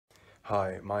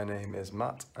Hi, my name is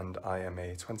Matt and I am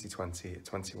a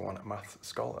 2020-21 maths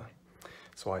scholar.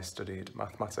 So I studied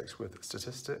mathematics with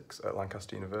statistics at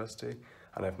Lancaster University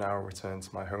and I've now returned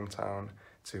to my hometown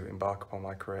to embark upon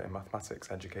my career in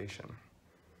mathematics education.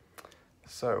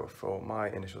 So for my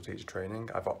initial teacher training,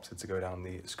 I've opted to go down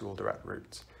the school direct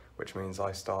route, which means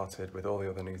I started with all the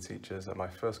other new teachers at my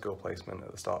first school placement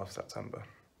at the start of September.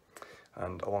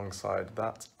 And alongside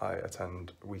that, I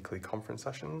attend weekly conference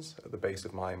sessions at the base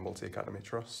of my multi-academy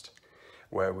trust,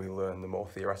 where we learn the more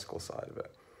theoretical side of it.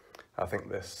 I think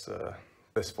this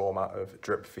format of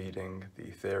drip feeding the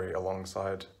theory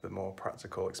alongside the more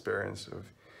practical experience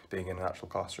of being in an actual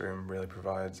classroom really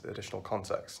provides additional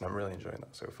context, and I'm really enjoying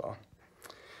that so far.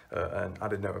 An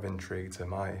added note of intrigue to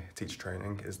my teacher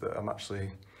training is that I'm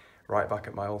actually right back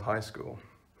at my old high school,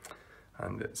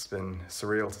 and it's been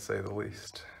surreal to say the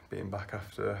least, being back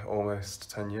after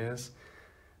almost 10 years.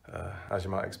 As you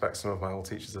might expect, some of my old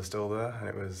teachers are still there, and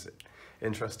it was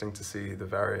interesting to see the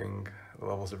varying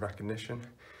levels of recognition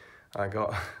I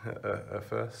got at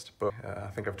first, but I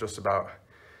think I've just about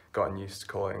gotten used to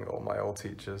calling all my old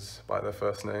teachers by their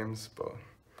first names, but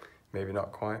maybe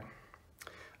not quite.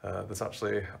 There's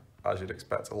actually, as you'd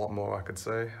expect, a lot more I could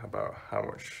say about how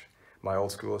much my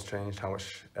old school has changed, how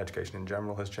much education in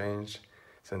general has changed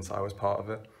since I was part of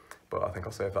it. But I think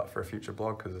I'll save that for a future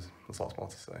blog because there's lots more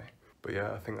to say. But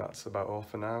yeah, I think that's about all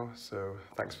for now. So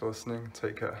thanks for listening.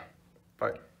 Take care.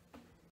 Bye.